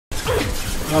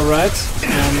Alright,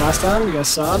 and last time you guys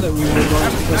saw that we were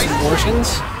going to put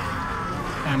abortions.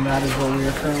 And that is what we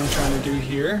are currently trying to do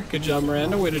here. Good job,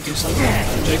 Miranda. Way to do something.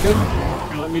 Jacob,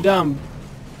 you're letting me down.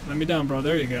 Let me down, bro.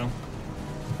 There you go.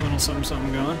 A little something,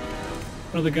 something going.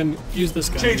 Another gun. Use this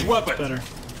gun. Change weapon. It's better.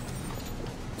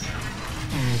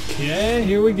 Okay,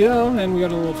 here we go. And we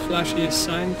got a little flashy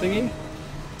sign thingy.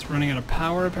 It's running out of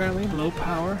power, apparently. Low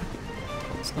power.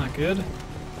 It's not good. Is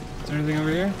there anything over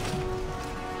here?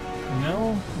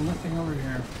 No, nothing over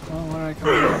here. Well, why did I come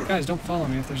over here? Guys, don't follow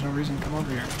me if there's no reason to come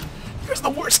over here. You're the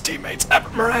worst teammates ever.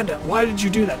 Miranda, why did you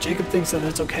do that? Jacob thinks that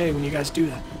it's okay when you guys do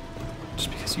that.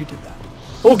 Just because you did that.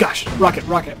 Oh gosh, rocket,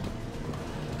 rocket.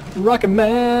 Rocket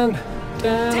man.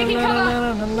 Taking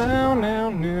cover.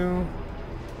 Now.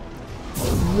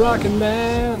 Rocket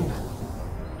man.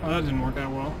 Oh, that didn't work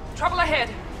out well. Trouble ahead.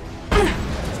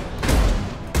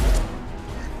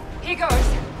 Here goes.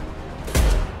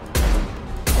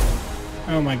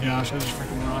 Oh my gosh, I just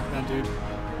freaking rocked that dude.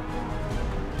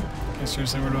 Okay,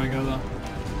 seriously, where do I go though?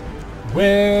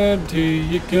 Where do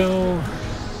you go?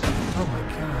 Oh my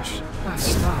gosh. Ah,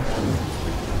 stop.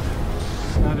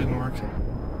 That didn't work.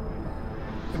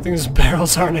 Good thing these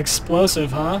barrels aren't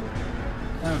explosive, huh?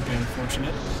 That would be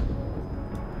unfortunate.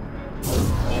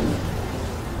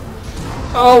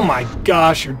 Oh my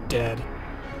gosh, you're dead.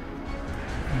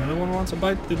 Another one wants to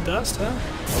bite the dust, huh?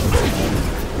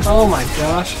 Oh my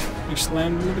gosh. You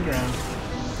slammed into the ground.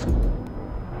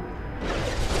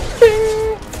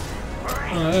 Bing!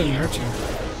 Oh, that didn't hurt you.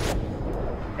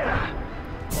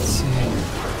 Let's see.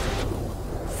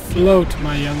 Float,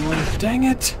 my young one. Dang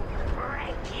it!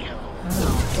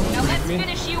 Oh, don't Now let's break me.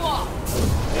 finish you off.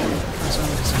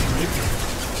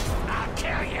 I'll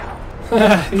kill you.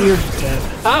 You're dead.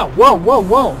 Ah, whoa, whoa,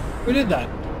 whoa. Who did that?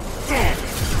 Dead.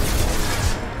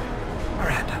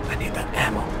 Miranda, I need that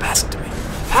ammo. Pass it to me.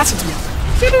 Pass it to me.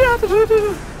 Get it out. What are you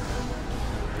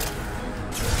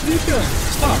doing?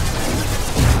 Stop.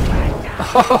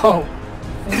 Oh,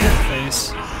 in your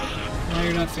face. Now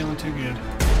you're not feeling too good.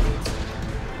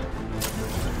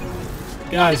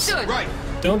 Guys, Understood. Right.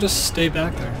 don't just stay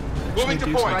back there. Moving to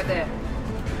do point. Right there.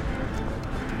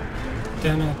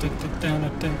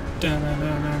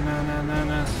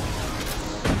 something.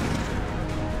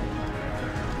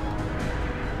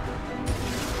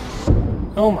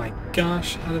 Oh my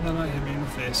gosh, how did that not hit me in the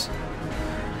face?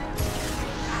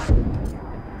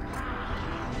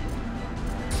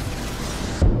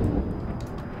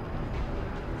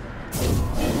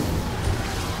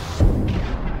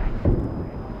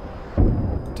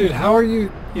 Dude, how are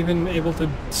you even able to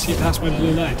see past my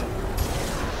blue light?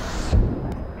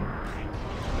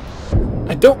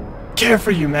 I don't care for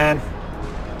you, man.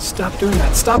 Stop doing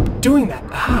that. Stop doing that.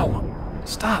 Ow.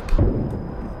 Stop.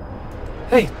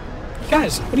 Hey,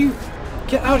 guys, what do you...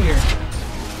 Get out of here.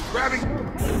 Grabbing.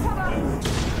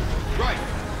 Right.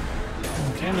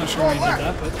 Okay, I'm not sure why you did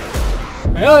that, but...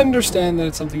 I understand that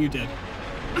it's something you did.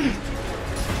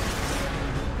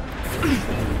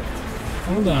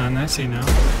 Hold on, I see now.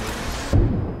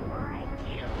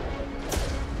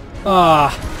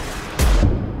 Ah.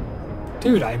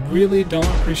 Dude, I really don't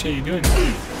appreciate you doing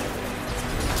that.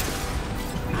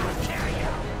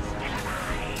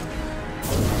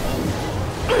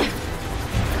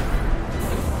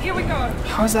 Here we go.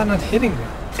 How is that not hitting me?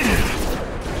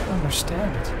 I don't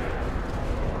understand it.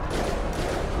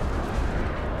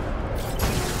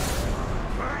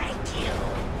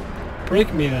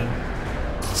 Break me then.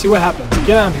 See what happens.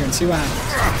 Get out here and see what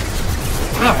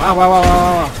happens. Ow, ow, ow, ow,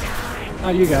 ow, ow.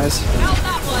 Not you guys. How's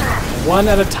that one? One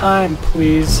at a time,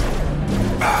 please. Oh,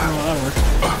 that worked.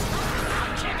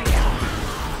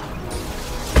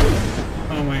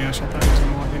 Oh my gosh, I thought he was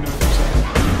gonna walk into it for a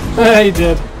second. He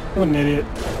did. What an idiot.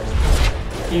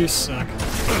 You suck.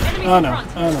 Oh no.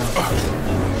 Oh no.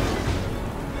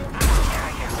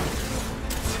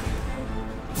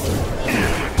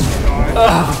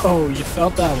 Oh, you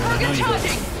felt that one. I know you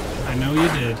did. I know you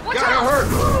did. Watch Got out. hurt.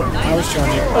 I was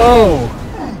charging. Oh!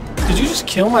 Did you just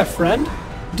kill my friend?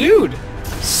 Dude!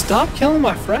 Stop killing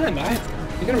my friend.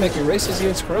 You're gonna make me racist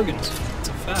against Krogans. It's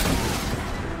a fact.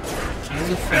 That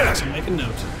is a fact, so make a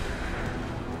note.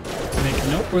 Make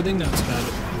noteworthy notes about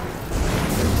it.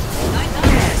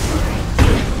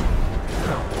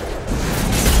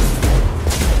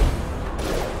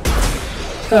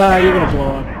 Ah, you're gonna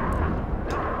blow up.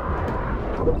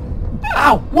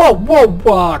 Ow! Whoa, whoa,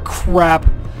 whoa! Crap.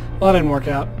 Well, that didn't work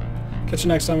out. Catch you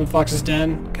next time in Fox's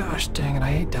Den. Gosh dang it, I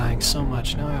hate dying so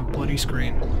much. Now I have a bloody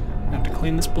screen. I have to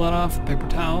clean this blood off. Paper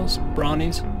towels,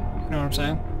 brownies. You know what I'm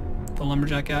saying? The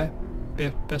lumberjack guy.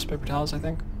 Best paper towels, I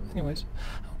think. Anyways.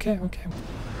 Okay, okay.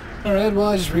 Alright, well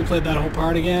I just replayed that whole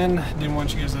part again. Didn't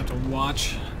want you guys to have to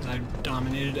watch, as I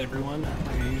dominated everyone,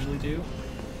 like I usually do.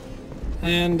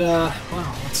 And, well,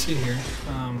 let's see here.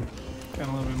 Got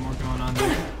a little bit more going on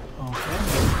there. Okay.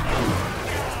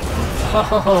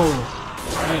 Oh!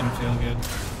 That didn't feel good.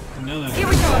 I know that. Here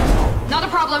we go. Not a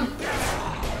problem.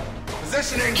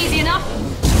 Positioning. Easy enough.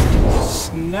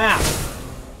 Snap!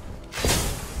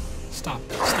 Stop,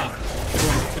 stop.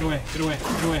 Get away, get away,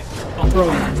 get away, get away. I'll throw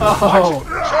you. Oh!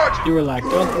 Charge. You were like,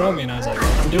 don't throw me, and I was like,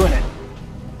 I'm doing it.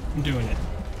 I'm doing it.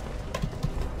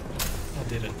 I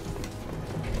did it.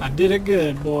 I did it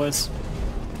good, boys.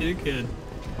 Did it good.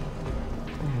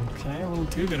 Okay, a little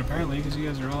too good apparently, because you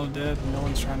guys are all dead and no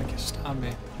one's trying to stop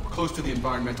me. We're close to the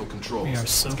environmental controls. We are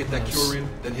so Let's get that close. cure in,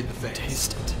 then hit the fans.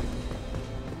 Taste it.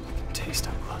 I can taste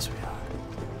how close we are.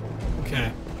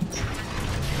 Okay.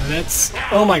 Let's...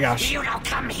 Oh my gosh. You don't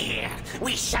come here.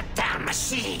 We shut down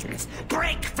machines,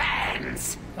 break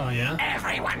fans. Oh yeah?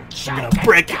 Everyone I'm choke gonna and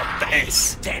break your die.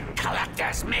 face. Then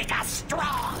collectors make us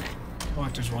strong.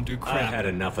 Collectors won't do I've crap. had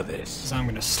enough of this. So I'm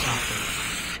gonna stop them.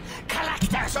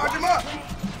 Collectors. Charge him up!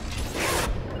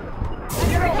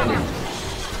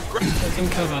 Taking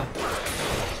cover.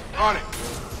 On it.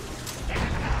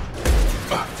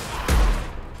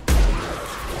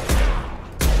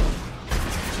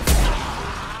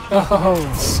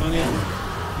 Oh, Sonya.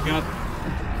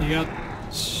 You got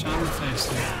shot in the face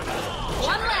there.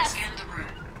 One left. Scan the room.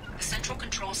 The central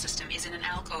control system is in an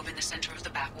alcove in the center of the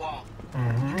back wall.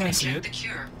 I see Inject it. the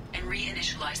cure and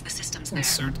reinitialize the systems there.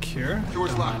 Insert cure.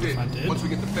 Cure's Don't locked mind if I in. did. Once we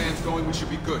get the fans going, we should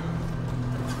be good.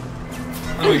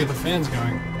 How do we get the fans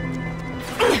going?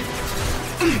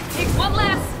 Take one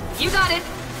left. You got it.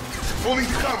 Moving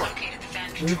to cover. Located the fan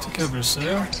Move controls. to cover, sir.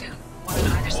 There are two, one on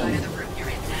either side of the room you're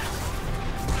in now.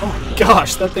 Oh my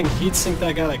gosh, that thing heat synced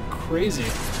that guy like crazy.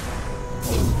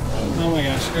 Oh my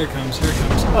gosh, here it comes, here it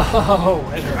comes.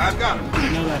 Oh, it hurt. I've got him. I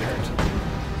know that hurt.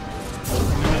 I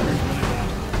know that hurt really bad.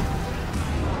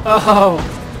 Oh!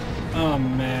 Oh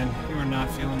man, you are not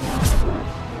feeling well.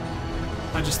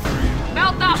 I just threw you.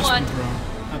 About that You just one. been thrown.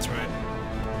 That's right.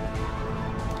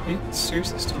 Hey,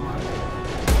 seriously still alive?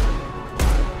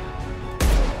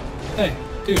 Hey,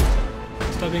 dude.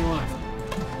 Stop being alive.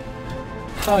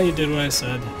 Oh, you did what I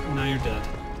said. Now you're dead.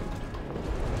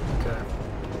 Okay.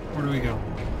 Where do we go?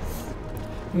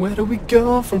 Where do we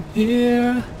go from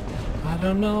here? I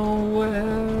don't know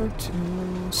where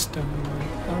to start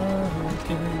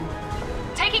again.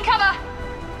 Taking cover.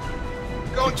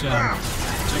 Go Good job. down.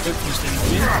 Jacob, you staying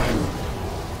with me?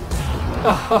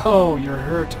 Oh, you're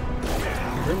hurt.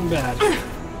 You're hurting bad.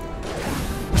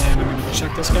 And I'm gonna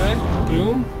check this guy.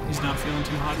 Boom. He's not feeling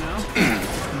too hot now.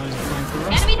 Now he's a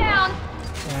flamethrower. Enemy down.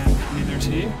 And neither is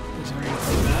he. He's already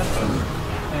pretty bad.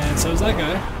 And so is that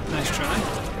guy. Nice try.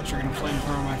 Guess you're gonna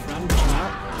flamethrower my friend, but you're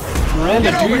not.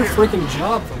 Miranda, do your freaking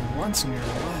job for once in your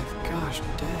life. Gosh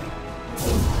dang.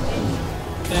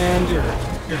 And you're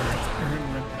hurt. You're hurt. You're hurting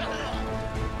red.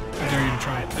 I dare you to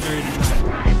try it. I dare you to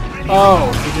try it. Oh,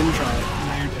 you didn't try it.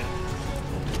 Now you're dead.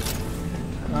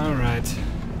 Alright.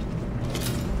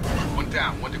 One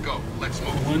down, one to go. Let's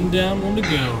move. One down, one to go.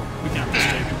 We got this,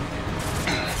 Jacob.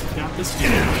 We got this,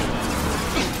 Jacob.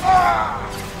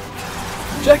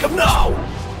 Jacob, no!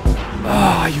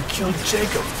 Ah, you killed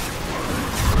Jacob.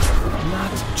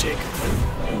 Not Jacob.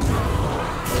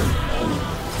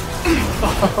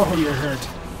 Oh, you're hurt.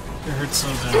 You're hurt so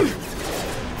bad.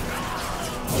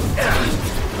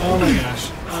 Oh my gosh.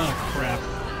 Oh crap.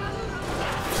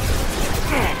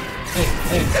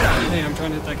 Hey, I'm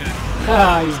trying to hit that guy.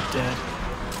 Ah, he's dead.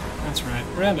 That's right.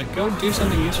 Miranda, go do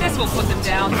something useful. This will put them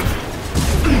down.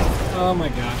 Oh my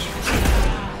gosh.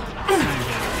 Now you're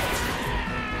dead.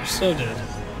 You're so dead.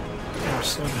 You're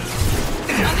so dead.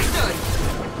 Understood.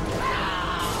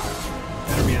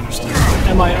 Better be understood.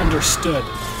 Am I understood?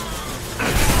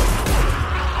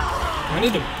 Do I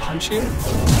need to punch you?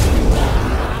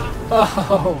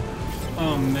 Oh!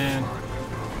 Oh man.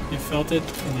 You felt it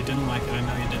and you didn't like it. I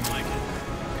know you didn't like it.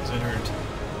 Because it hurt.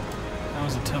 That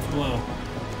was a tough blow.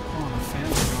 Oh, the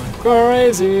fans are going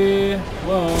crazy!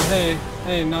 Whoa, hey.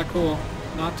 Hey, not cool.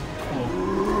 Not cool.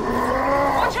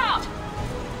 Watch out.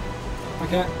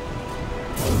 Okay.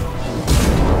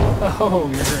 Oh,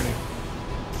 you're hurting.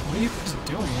 What are you guys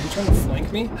doing? Are you trying to flank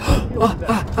me?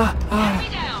 Enemy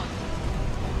down.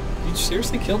 You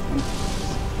seriously killed him?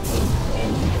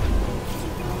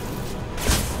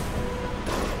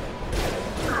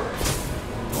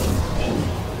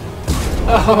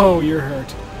 Oh, you're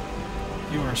hurt.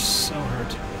 You are so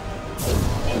hurt.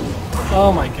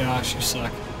 Oh my gosh, you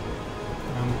suck.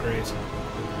 I'm great.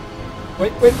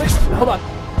 Wait, hold on.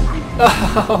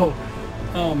 Oh,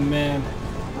 oh man.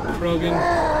 Krogan.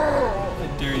 I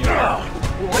dare you.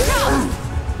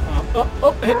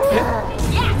 Hit.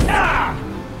 I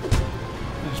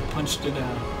just punched it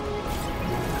down.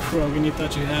 Krogan, you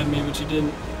thought you had me, but you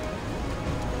didn't.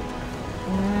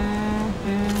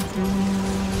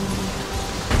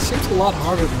 It seems a lot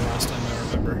harder than last time I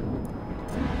remember.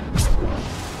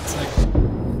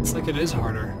 It's like it is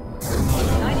harder.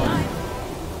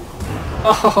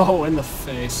 Oh, in the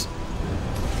face.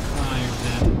 Ah, you're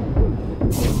dead.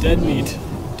 You're dead meat.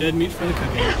 Dead meat for the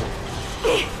cooking.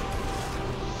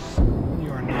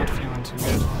 You are not feeling too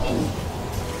good.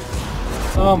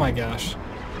 Oh my gosh.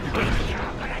 You're dead.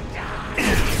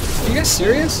 Are you guys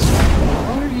serious?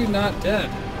 How are you not dead?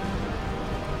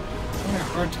 I'm having a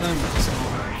hard time with this all.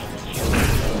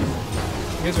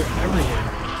 You guys are everywhere.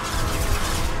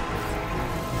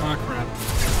 Oh crap.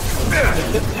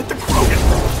 Hit the Krogan!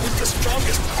 Hit the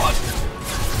strongest one!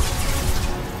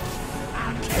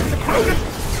 Hit the Krogan!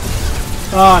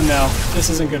 Oh no, this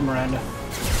isn't good, Miranda.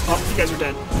 Oh, you guys are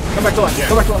dead. Come back to life.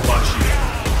 Come back to life.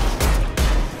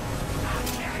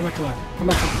 Come back to life. Come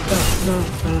back to life. No.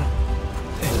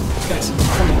 Hey, guys,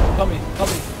 help me.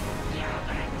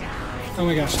 Oh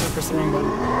my gosh, I pressed the wrong button.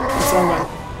 Press the wrong button.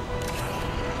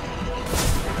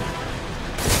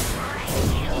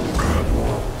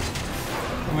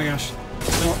 Oh my gosh.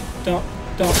 Don't.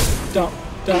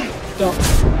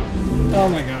 Oh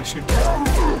my gosh, you're dead.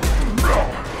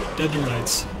 Dead to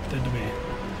rights. Dead to me.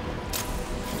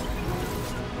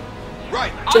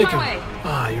 Right. Jacob. On my way.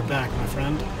 Ah, you're back, my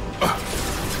friend.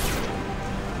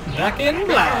 Back in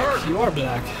black. You are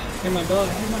black. You're my black.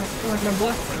 You're like my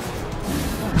black friend.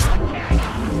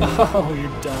 Oh,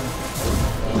 you're done.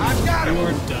 I've got him. You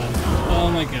are done. Oh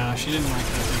my gosh, you didn't like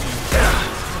that, did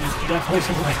you? You definitely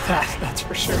didn't like that, that's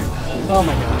for sure. Oh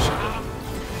my gosh, you did.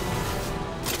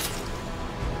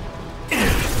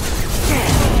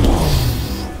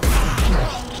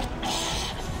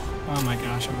 Oh my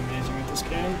gosh, I'm amazing at this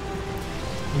game.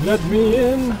 Let me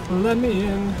in, let me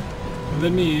in,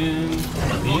 let me in,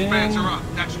 let me Those fans are in. up.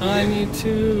 That should be I it. need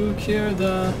to cure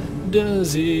the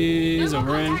disease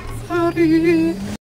over in Howdy.